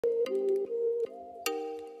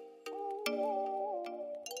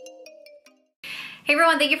Hey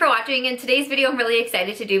everyone, thank you for watching. In today's video I'm really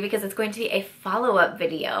excited to do because it's going to be a follow-up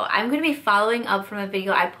video. I'm going to be following up from a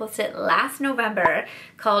video I posted last November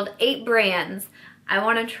called 8 brands I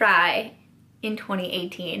want to try in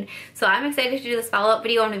 2018. So I'm excited to do this follow-up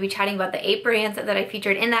video. I'm going to be chatting about the 8 brands that I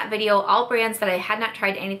featured in that video, all brands that I had not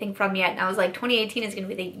tried anything from yet. And I was like, 2018 is going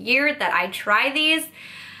to be the year that I try these.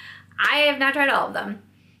 I have not tried all of them.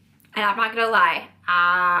 And I'm not going to lie,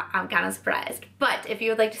 I'm kind of surprised. But if you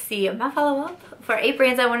would like to see my follow-up for 8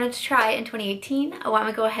 brands I wanted to try in 2018, I want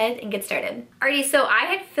to go ahead and get started. Alrighty, so I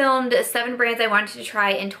had filmed 7 brands I wanted to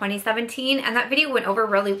try in 2017, and that video went over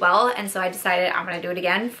really well, and so I decided I'm going to do it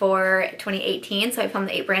again for 2018. So I filmed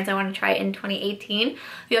the 8 brands I want to try in 2018.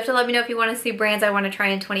 You have to let me know if you want to see brands I want to try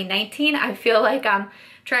in 2019. I feel like I'm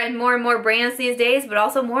trying more and more brands these days, but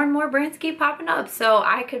also more and more brands keep popping up, so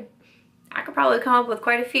I could probably come up with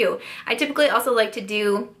quite a few. I typically also like to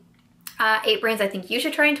do 8 brands I think you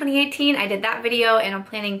should try in 2018. I did that video, and I'm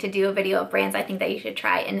planning to do a video of brands I think that you should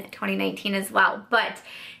try in 2019 as well. But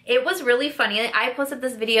it was really funny. I posted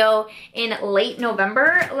this video in late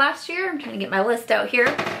November last year. I'm trying to get my list out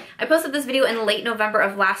here. I posted this video in late November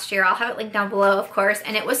of last year. I'll have it linked down below, of course,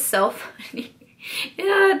 and it was so funny.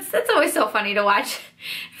 Yeah, it's always so funny to watch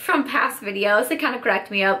from past videos. It kind of cracked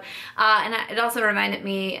me up. And it also reminded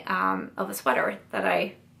me of a sweater that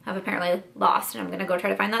I have apparently lost, and I'm gonna go try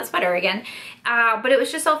to find that sweater again. But it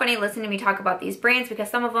was just so funny listening to me talk about these brands, because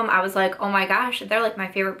some of them I was like, oh my gosh, they're like my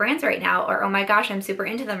favorite brands right now, or oh my gosh, I'm super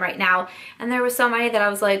into them right now. And there was so many that I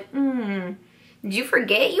was like, did you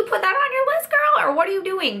forget you put that on your list, girl? Or what are you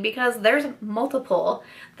doing? Because there's multiple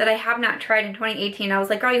that I have not tried in 2018. I was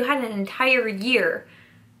like, girl, you had an entire year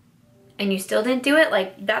and you still didn't do it?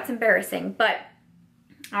 Like, that's embarrassing. But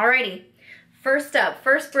alrighty, first up,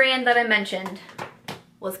 first brand that I mentioned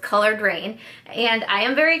was Colored Raine, and I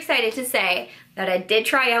am very excited to say that I did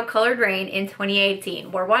try out Colored Raine in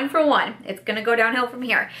 2018. We're 1 for 1. It's gonna go downhill from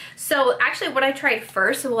here. So actually what I tried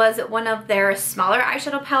first was one of their smaller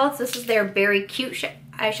eyeshadow palettes. This is their Berry Cute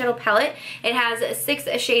eyeshadow palette. It has 6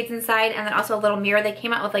 shades inside, and then also a little mirror. They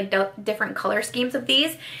came out with like different color schemes of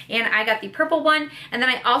these, and I got the purple one, and then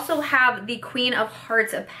I also have the Queen of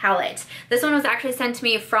Hearts palette. This one was actually sent to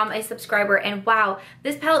me from a subscriber, and wow,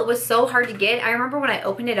 this palette was so hard to get. I remember when I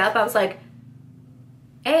opened it up, I was like,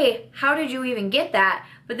 A, how did you even get that?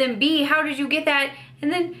 But then B, how did you get that?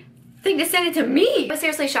 And then thing to send it to me. I was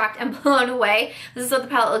seriously shocked and blown away. This is what the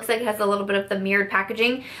palette looks like. It has a little bit of the mirrored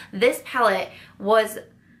packaging. This palette was,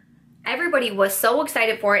 everybody was so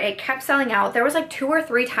excited for it. It kept selling out. There was like 2 or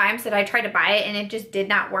 3 times that I tried to buy it and it just did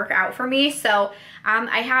not work out for me. So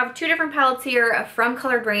I have 2 different palettes here from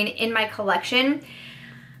Colored Raine in my collection.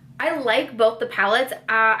 I like both the palettes.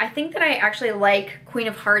 I think that I actually like Queen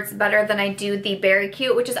of Hearts better than I do the Berry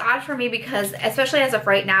Cute, which is odd for me because, especially as of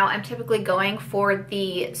right now, I'm typically going for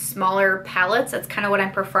the smaller palettes. That's kind of what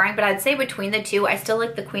I'm preferring, but I'd say between the two, I still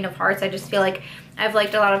like the Queen of Hearts. I just feel like I've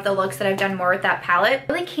liked a lot of the looks that I've done more with that palette.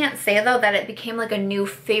 I really can't say though that it became like a new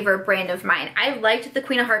favorite brand of mine. I liked the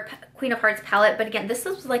Queen of Hearts palette, but again, this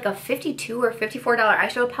was like a $52 or $54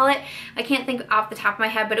 eyeshadow palette. I can't think off the top of my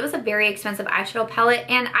head, but it was a very expensive eyeshadow palette,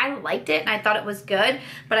 and I liked it and I thought it was good,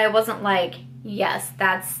 but I wasn't like, yes,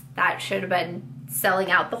 that should have been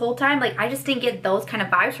selling out the whole time. Like, I just didn't get those kind of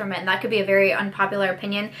vibes from it, and that could be a very unpopular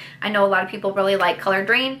opinion. I know a lot of people really like Colored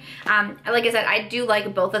Raine. Like I said, I do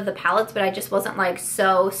like both of the palettes, but I just wasn't like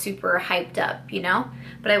so super hyped up, you know?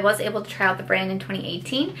 But I was able to try out the brand in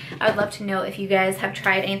 2018. I would love to know if you guys have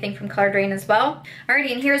tried anything from Colored Raine as well.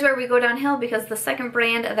 Alrighty, and here's where we go downhill, because the second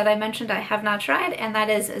brand that I mentioned I have not tried, and that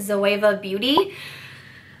is Zoeva Beauty.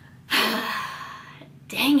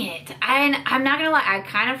 Dang it. I'm not gonna lie, I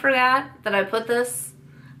kind of forgot that I put this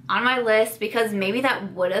on my list, because maybe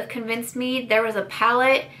that would have convinced me. There was a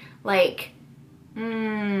palette, like,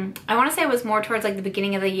 I want to say it was more towards like the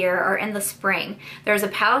beginning of the year or in the spring. There was a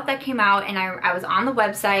palette that came out, and I was on the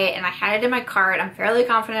website and I had it in my cart. I'm fairly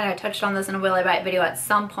confident I touched on this in a Will I Buy It video at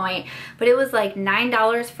some point, but it was like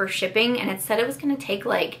 $9 for shipping, and it said it was gonna take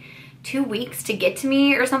like 2 weeks to get to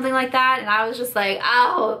me or something like that, and I was just like,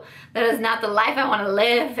 oh, that is not the life I want to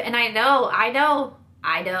live. And I know,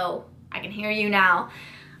 I can hear you now.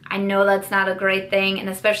 I know that's not a great thing, and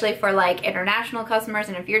especially for like international customers,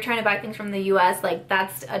 and if you're trying to buy things from the US, like,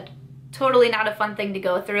 that's a totally not a fun thing to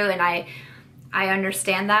go through, and I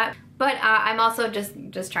understand that. But I'm also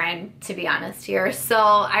just trying to be honest here. So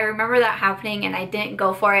I remember that happening and I didn't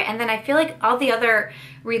go for it. And then I feel like all the other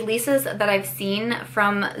releases that I've seen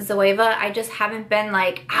from Zoeva, I just haven't been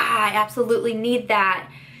like, I absolutely need that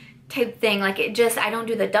type thing. Like, it just, I don't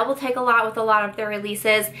do the double take a lot with a lot of their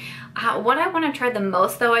releases. What I want to try the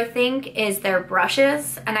most though, I think, is their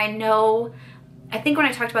brushes. And I know I think when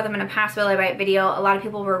I talked about them in a past Will I Bite video, a lot of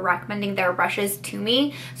people were recommending their brushes to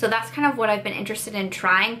me. So that's kind of what I've been interested in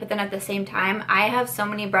trying. But then at the same time, I have so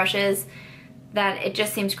many brushes that it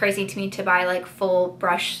just seems crazy to me to buy like full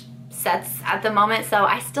brush sets at the moment. So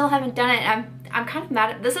I still haven't done it. I'm kind of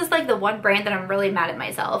mad at, this is like the one brand that I'm really mad at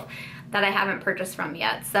myself that I haven't purchased from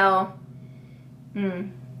yet. So,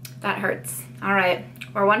 that hurts. All right,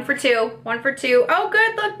 we're 1 for 2, 1 for 2. Oh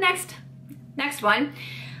good, look, next one.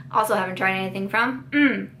 Also haven't tried anything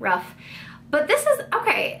from, rough. But this is,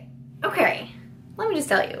 okay, let me just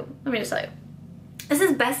tell you. This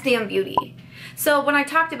is Besame Beauty. So when I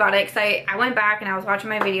talked about it, because I went back and I was watching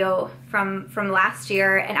my video from last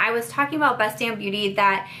year, and I was talking about Besame Beauty,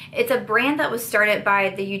 that it's a brand that was started by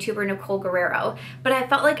the YouTuber Nicole Guerrero, but I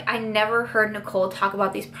felt like I never heard Nicole talk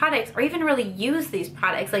about these products or even really use these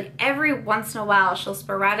products. Like every once in a while she'll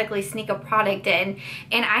sporadically sneak a product in,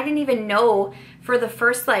 and I didn't even know for the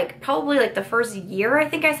first probably the first year, I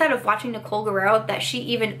think I said, of watching Nicole Guerrero, that she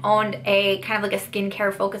even owned a kind of like a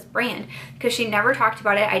skincare focused brand, because she never talked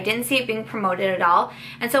about it. I didn't see it being promoted at all.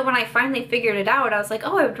 And so when I finally figured it out, I was like,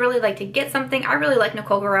 oh, I would really like to get something. I really like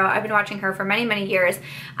Nicole Guerrero. I've been watching her for many years,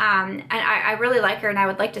 and I really like her and I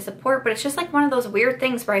would like to support, but it's just like one of those weird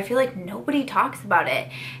things where I feel like nobody talks about it,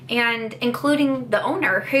 and including the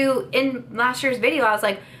owner, who in last year's video I was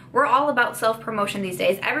like, we're all about self-promotion these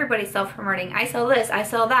days. Everybody's self-promoting. I sell this, I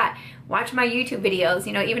sell that. Watch my YouTube videos.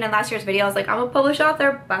 You know, even in last year's video, I was like, I'm a published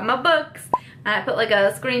author, buy my books. And I put like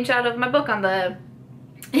a screenshot of my book on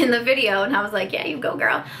in the video, and I was like, yeah, you go,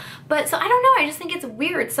 girl. But so I don't know, I just think it's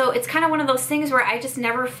weird. So it's kind of one of those things where I just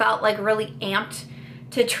never felt like really amped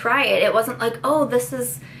to try it. It wasn't like, oh, this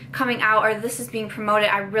is coming out or this is being promoted,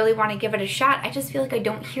 I really want to give it a shot. I just feel like I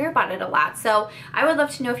don't hear about it a lot. So I would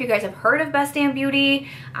love to know if you guys have heard of Besame Beauty.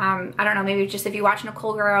 I don't know, maybe just if you watch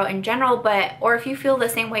Nicole Guerrero in general, or if you feel the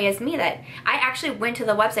same way as me, that I actually went to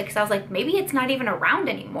the website because I was like, maybe it's not even around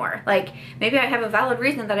anymore. Like maybe I have a valid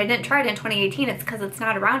reason that I didn't try it in 2018. It's because it's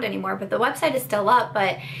not around anymore, but the website is still up.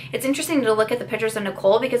 But it's interesting to look at the pictures of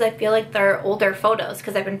Nicole because I feel like they're older photos,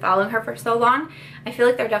 because I've been following her for so long. I feel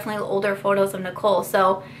like they're definitely older photos of Nicole.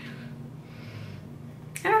 So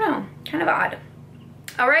I don't know, kind of odd.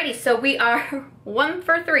 Alrighty, so we are 1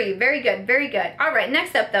 for 3. Very good, very good. All right,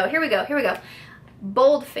 next up though, here we go.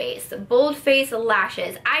 Bold Face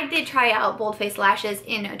lashes. I did try out Bold Face lashes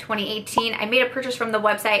in 2018. I made a purchase from the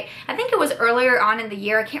website. I think it was earlier on in the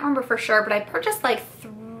year. I can't remember for sure, but I purchased like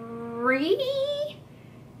three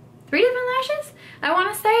different lashes, I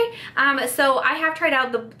want to say. So I have tried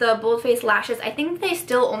out the Bold Face lashes. I think they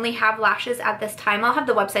still only have lashes at this time. I'll have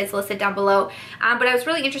the websites listed down below. But I was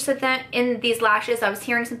really interested in these lashes. I was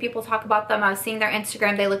hearing some people talk about them. I was seeing their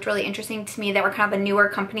Instagram. They looked really interesting to me. They were kind of a newer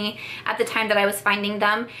company at the time that I was finding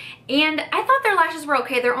them. And I thought their lashes were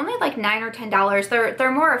okay. They're only like $9 or $10.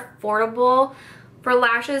 They're more affordable for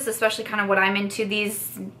lashes, especially kind of what I'm into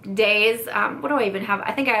these days. What do I even have?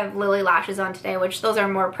 I think I have Lily lashes on today, which those are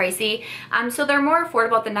more pricey. So they're more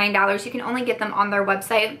affordable at the $9. You can only get them on their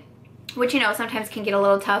website, which, you know, sometimes can get a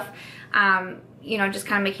little tough. You know, just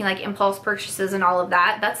kind of making like impulse purchases and all of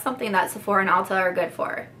that. That's something that Sephora and Ulta are good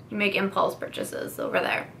for. You make impulse purchases over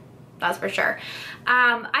there. That's for sure.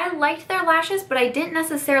 I liked their lashes, but I didn't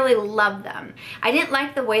necessarily love them. I didn't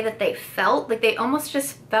like the way that they felt. Like they almost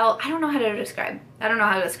just felt, I don't know how to describe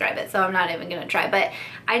it, so I'm not even gonna try, but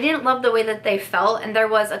I didn't love the way that they felt, and there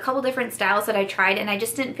was a couple different styles that I tried, and I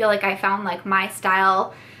just didn't feel like I found like my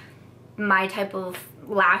style, my type of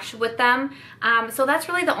lash with them. So that's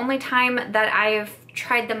really the only time that I've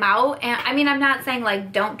tried them out. And I mean, I'm not saying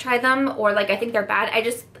like don't try them or like I think they're bad.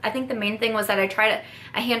 I think the main thing was that I tried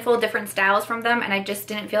a handful of different styles from them, and I just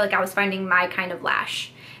didn't feel like I was finding my kind of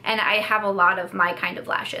lash. And I have a lot of my kind of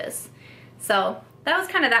lashes. So that was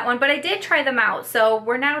kind of that one, but I did try them out. So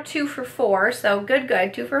we're now 2 for 4. So good,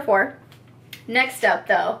 2 for 4. Next up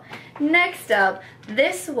though,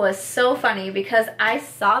 this was so funny because I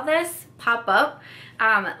saw this pop up.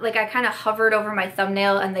 Like I kind of hovered over my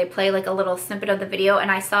thumbnail and they play like a little snippet of the video, and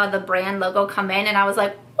I saw the brand logo come in and I was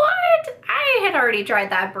like, what? I had already tried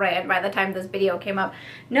that brand by the time this video came up.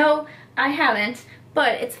 No, I haven't,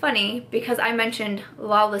 but it's funny because I mentioned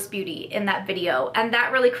Lawless Beauty in that video, and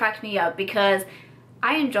that really cracked me up because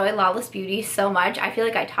I enjoy Lawless Beauty so much. I feel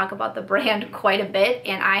like I talk about the brand quite a bit,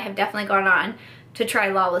 and I have definitely gone on to try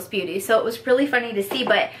Lawless Beauty. So it was really funny to see,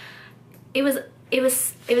 but it was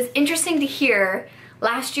interesting to hear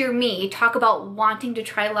last year me talk about wanting to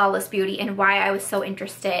try Lawless Beauty and why I was so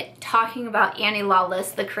interested, talking about Annie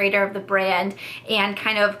Lawless, the creator of the brand, and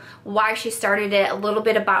kind of why she started it, a little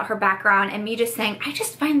bit about her background, and me just saying, I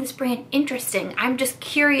just find this brand interesting. I'm just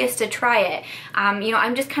curious to try it. You know,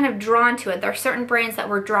 I'm just kind of drawn to it. There are certain brands that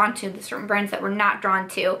we're drawn to, there's certain brands that we're not drawn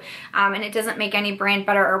to, and it doesn't make any brand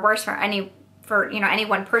better or worse for any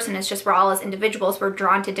one person. It's just we're all as individuals, we're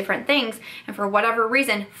drawn to different things, and for whatever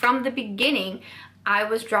reason, from the beginning, I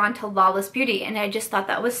was drawn to Lawless Beauty, and I just thought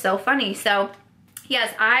that was so funny. So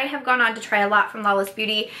yes, I have gone on to try a lot from Lawless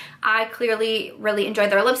Beauty. I clearly really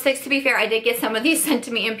enjoyed their lipsticks. To be fair, I did get some of these sent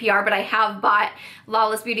to me in PR, but I have bought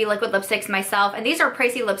Lawless Beauty liquid lipsticks myself, and these are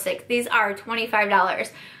pricey lipsticks. These are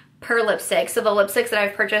 $25 per lipstick. So the lipsticks that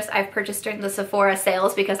I've purchased during the Sephora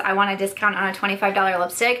sales because I want a discount on a $25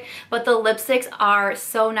 lipstick, but the lipsticks are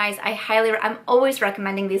so nice. I'm always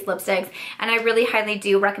recommending these lipsticks, and I really highly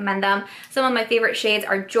do recommend them. Some of my favorite shades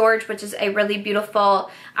are George, which is a really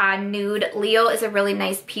beautiful nude. Leo is a really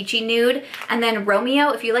nice peachy nude, and then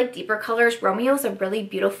Romeo, if you like deeper colors, Romeo is a really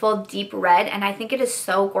beautiful deep red, and I think it is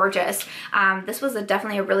so gorgeous. This was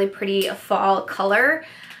definitely a really pretty fall color.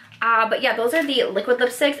 But yeah, those are the liquid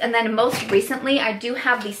lipsticks, and then most recently I do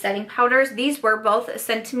have the setting powders. These were both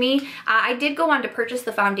sent to me. I did go on to purchase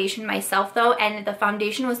the foundation myself though, and the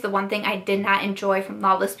foundation was the one thing I did not enjoy from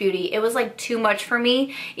Lawless Beauty. It was like too much for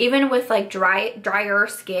me, even with like drier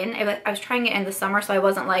skin. I was trying it in the summer, so I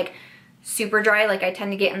wasn't like super dry like I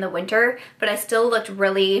tend to get in the winter, but I still looked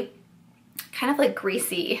really kind of like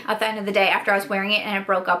greasy at the end of the day after I was wearing it, and it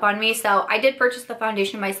broke up on me. So I did purchase the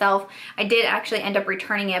foundation myself. I did actually end up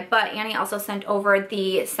returning it, but Annie also sent over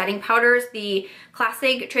the setting powders, the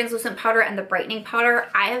classic translucent powder and the brightening powder.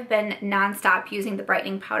 I have been non-stop using the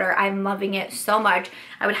brightening powder. I'm loving it so much.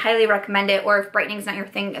 I would highly recommend it, or if brightening is not your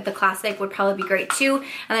thing, the classic would probably be great too.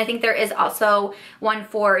 And I think there is also one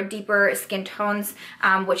for deeper skin tones,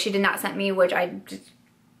 which she did not send me, which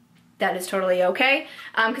that is totally okay,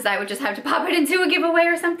 because I would just have to pop it into a giveaway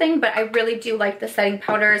or something, but I really do like the setting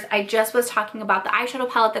powders. I just was talking about the eyeshadow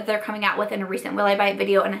palette that they're coming out with in a recent Will I Buy It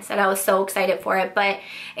video, and I said I was so excited for it, but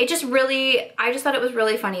I just thought it was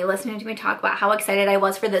really funny listening to me talk about how excited I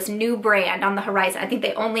was for this new brand on the horizon. I think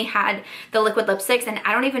they only had the liquid lipsticks, and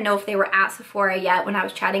I don't even know if they were at Sephora yet when I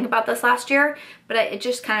was chatting about this last year, but it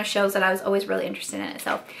just kind of shows that I was always really interested in it,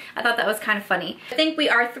 so I thought that was kind of funny. I think we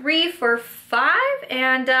are 3 for 5,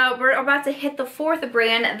 and we're about to hit the 4th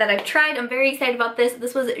brand that I've tried. I'm very excited about this.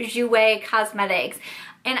 This was Jouer Cosmetics.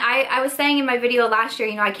 And I was saying in my video last year,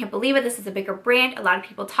 you know, I can't believe it. This is a bigger brand. A lot of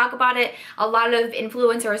people talk about it. A lot of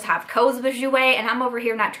influencers have codes with Jouer, and I'm over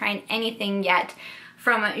here not trying anything yet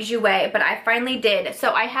from Jouer, but I finally did.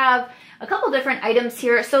 So I have a couple different items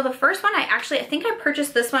here. So the first one, I think I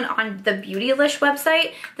purchased this one on the Beautylish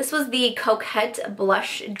website. This was the Coquette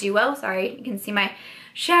Blush Duo. Sorry, you can see my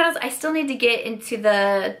shadows. I still need to get into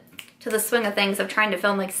the swing of things of trying to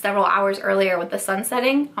film like several hours earlier with the sun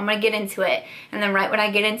setting. I'm gonna get into it, and then right when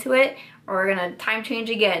I get into it, we're gonna time change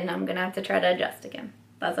again, and I'm gonna have to try to adjust again.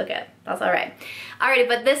 That's okay. That's all right. Alrighty,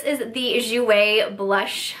 but this is the Jouer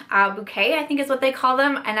Blush Bouquet, I think is what they call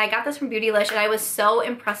them, and I got this from Beautylish, and I was so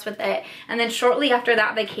impressed with it. And then shortly after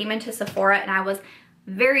that, they came into Sephora, and I was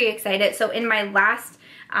very excited. So in my last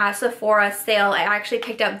Sephora sale, I actually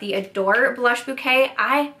picked up the Adore Blush Bouquet.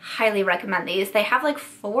 I highly recommend these. They have like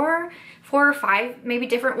four or five maybe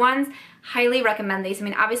different ones. Highly recommend these. I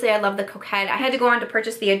mean, obviously I love the Coquette. I had to go on to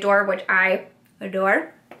purchase the Adore, which I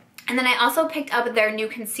adore. And then I also picked up their new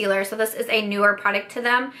concealer. So this is a newer product to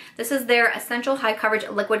them. This is their Essential High Coverage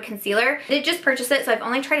Liquid Concealer. I did just purchase it, so I've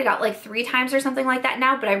only tried it out like 3 times or something like that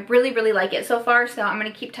now, but I really, really like it so far. So I'm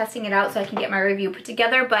gonna keep testing it out so I can get my review put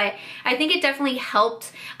together. But I think it definitely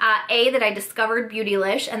helped, that I discovered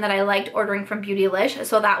Beautylish and that I liked ordering from Beautylish.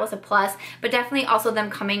 So that was a plus, but definitely also them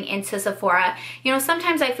coming into Sephora. You know,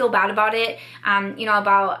 sometimes I feel bad about it, you know,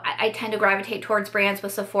 I tend to gravitate towards brands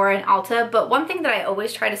with Sephora and Ulta, but one thing that I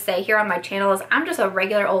always try to say here on my channel is I'm just a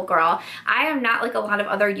regular old girl. I am not like a lot of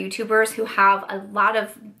other YouTubers who have a lot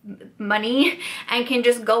of money and can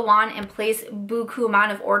just go on and place buku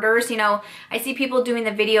amount of orders. You know, I see people doing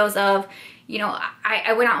the videos of, you know,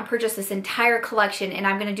 I went out and purchased this entire collection and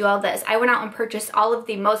I'm gonna do all this. I went out and purchased all of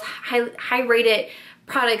the most high rated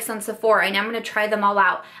products on Sephora and I'm gonna try them all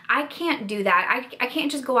out. I can't do that. I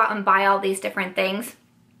can't just go out and buy all these different things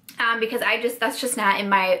because that's just not in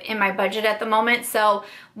my budget at the moment. So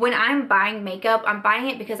when I'm buying makeup, I'm buying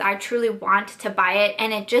it because I truly want to buy it,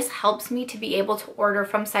 and it just helps me to be able to order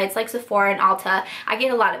from sites like Sephora and Ulta. I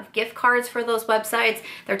get a lot of gift cards for those websites.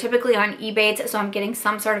 They're typically on eBay, so I'm getting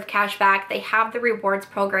some sort of cash back. They have the rewards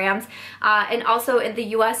programs, and also in the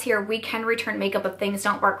US here, we can return makeup if things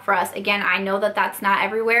don't work for us. Again, I know that that's not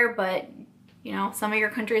everywhere, but you know, some of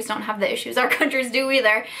your countries don't have the issues our countries do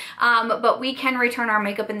either. But we can return our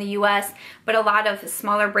makeup in the US, but a lot of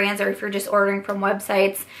smaller brands, or if you're just ordering from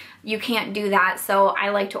websites, you can't do that. So I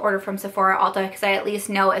like to order from Sephora, Ulta, because I at least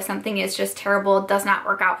know if something is just terrible, does not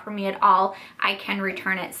work out for me at all, I can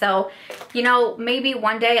return it. So, you know, maybe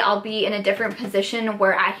one day I'll be in a different position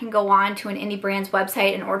where I can go on to an indie brand's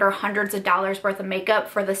website and order hundreds of dollars worth of makeup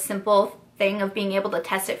for the simple thing of being able to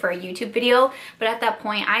test it for a YouTube video. But at that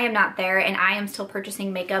point, I am not there, and I am still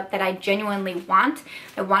purchasing makeup that I genuinely want.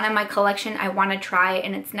 I want in my collection, I want to try,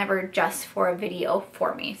 and it's never just for a video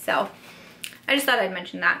for me. So I just thought I'd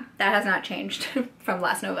mention that. That has not changed from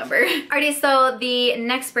last November. Alrighty, so the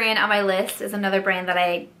next brand on my list is another brand that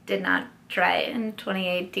I did not try in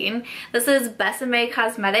 2018. This is Besame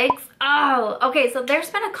Cosmetics. Oh, okay, so there's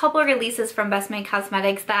been a couple of releases from Besame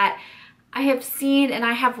Cosmetics that I have seen and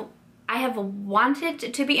I have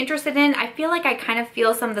wanted to be interested in. I feel like I kind of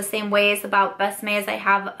feel some of the same ways about Besame as I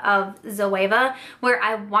have of Zoeva, where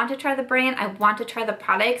I want to try the brand, I want to try the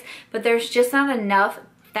products, but there's just not enough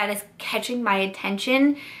that is catching my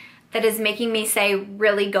attention, that is making me say,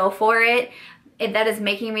 really go for it. That is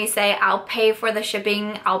making me say, I'll pay for the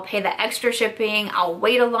shipping, I'll pay the extra shipping, I'll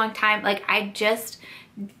wait a long time. Like, I just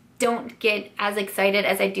don't get as excited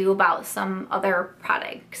as I do about some other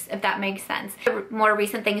products, if that makes sense. The more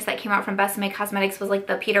recent things that came out from Besame Cosmetics was like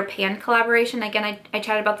the Peter Pan collaboration. Again, I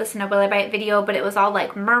chatted about this in a Will I Buy It video, but it was all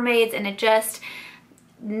like mermaids, and it just,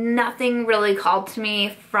 nothing really called to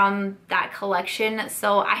me from that collection.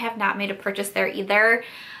 So I have not made a purchase there either.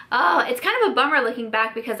 It's kind of a bummer looking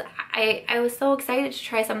back, because I was so excited to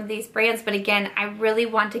try some of these brands, but again, I really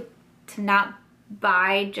want to not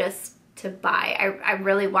buy just to buy. I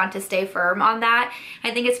really want to stay firm on that.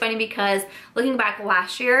 I think it's funny because looking back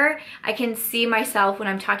last year, I can see myself when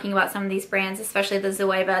I'm talking about some of these brands, especially the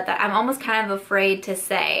Zoeva, that I'm almost kind of afraid to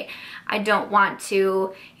say. I don't want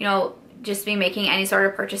to, you know, just be making any sort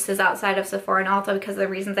of purchases outside of Sephora and Ulta because of the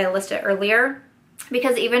reasons I listed earlier.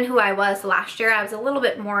 Because even who I was last year, I was a little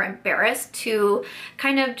bit more embarrassed to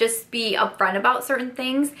kind of just be upfront about certain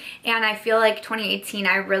things. And I feel like 2018,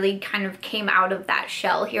 I really kind of came out of that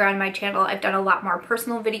shell here on my channel. I've done a lot more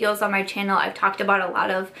personal videos on my channel. I've talked about a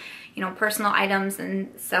lot of, you know, personal items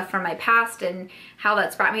and stuff from my past and how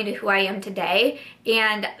that's brought me to who I am today.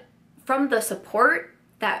 And from the support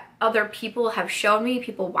that other people have shown me,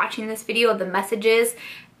 people watching this video, the messages,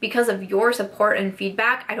 because of your support and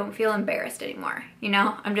feedback, I don't feel embarrassed anymore. You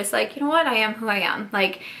know, I'm just like, you know what, I am who I am.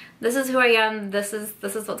 Like, this is who I am, this is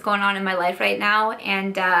what's going on in my life right now,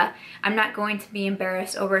 and I'm not going to be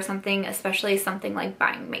embarrassed over something, especially something like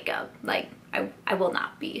buying makeup. Like, I will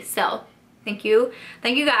not be. So thank you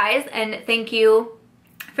guys, and thank you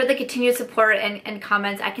for the continued support and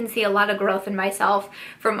comments. I can see a lot of growth in myself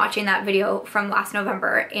from watching that video from last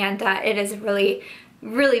November, and it is really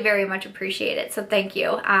very much appreciated, so thank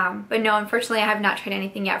you. But no, unfortunately I have not tried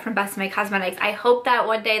anything yet from Besame Cosmetics. I hope that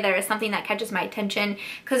one day there is something that catches my attention,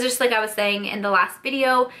 because just like I was saying in the last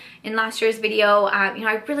video, in last year's video, you know,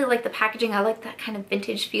 I really like the packaging. I like that kind of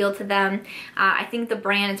vintage feel to them. I think the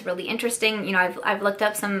brand is really interesting. You know, I've looked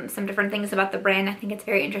up some different things about the brand. I think it's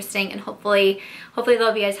very interesting, and hopefully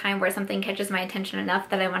there'll be a time where something catches my attention enough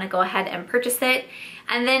that I want to go ahead and purchase it.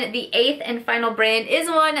 And then the 8th and final brand is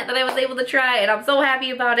one that I was able to try, and I'm so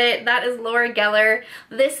happy about it. That is Laura Geller.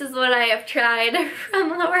 This is what I have tried from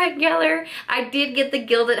Laura Geller. I did get the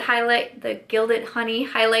Gilded Honey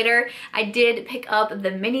highlighter. I did pick up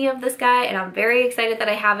the mini of this guy, and I'm very excited that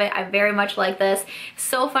I have it. I very much like this.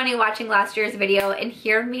 So funny watching last year's video and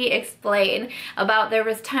hear me explain about there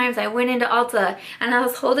was times I went into Ulta and I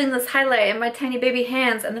was holding this highlight in my tiny baby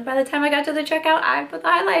hands, and then by the time I got to the checkout, I put the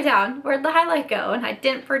highlight down. Where'd the highlight go? And I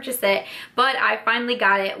didn't purchase it, but I finally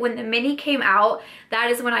got it. When the mini came out, that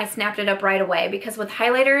is when I snapped it up right away, because with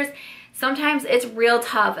highlighters, sometimes it's real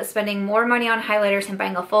tough spending more money on highlighters and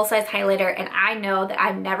buying a full-size highlighter, and I know that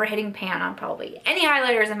I'm never hitting pan on probably any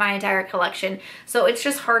highlighters in my entire collection, so it's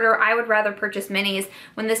just harder. I would rather purchase minis.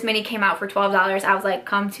 When this mini came out for $12, I was like,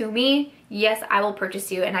 come to me. yes, I will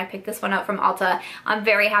purchase you. And I picked this one up from Ulta. I'm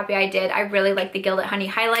very happy I did. I really like the Gilded Honey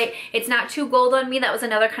highlight. It's not too gold on me. That was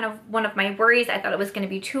another kind of one of my worries. I thought it was going to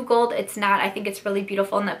be too gold. It's not. I think it's really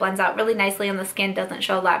beautiful and it blends out really nicely on the skin. Doesn't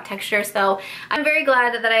show a lot of texture. So I'm very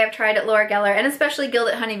glad that I have tried Laura Geller and especially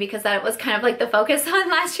Gilded Honey because that was kind of like the focus on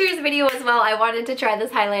last year's video as well. I wanted to try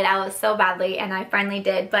this highlight out so badly and I finally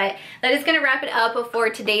did. But that is going to wrap it up for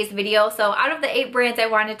today's video. So out of the 8 brands I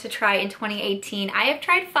wanted to try in 2018, I have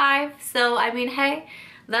tried 5. So I mean, hey,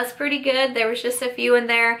 that's pretty good. There was just a few in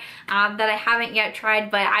there that I haven't yet tried,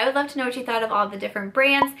 but I would love to know what you thought of all the different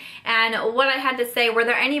brands and what I had to say. Were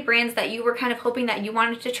there any brands that you were kind of hoping that you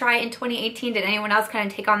wanted to try in 2018? Did anyone else kind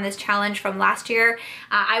of take on this challenge from last year?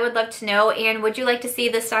 I would love to know. And would you like to see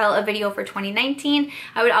this style of video for 2019?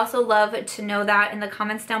 I would also love to know that in the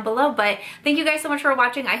comments down below. But thank you guys so much for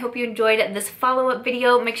watching. I hope you enjoyed this follow-up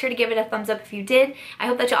video. Make sure to give it a thumbs up if you did. I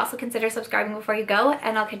hope that you also consider subscribing before you go,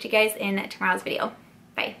 and I'll catch you guys in tomorrow's video.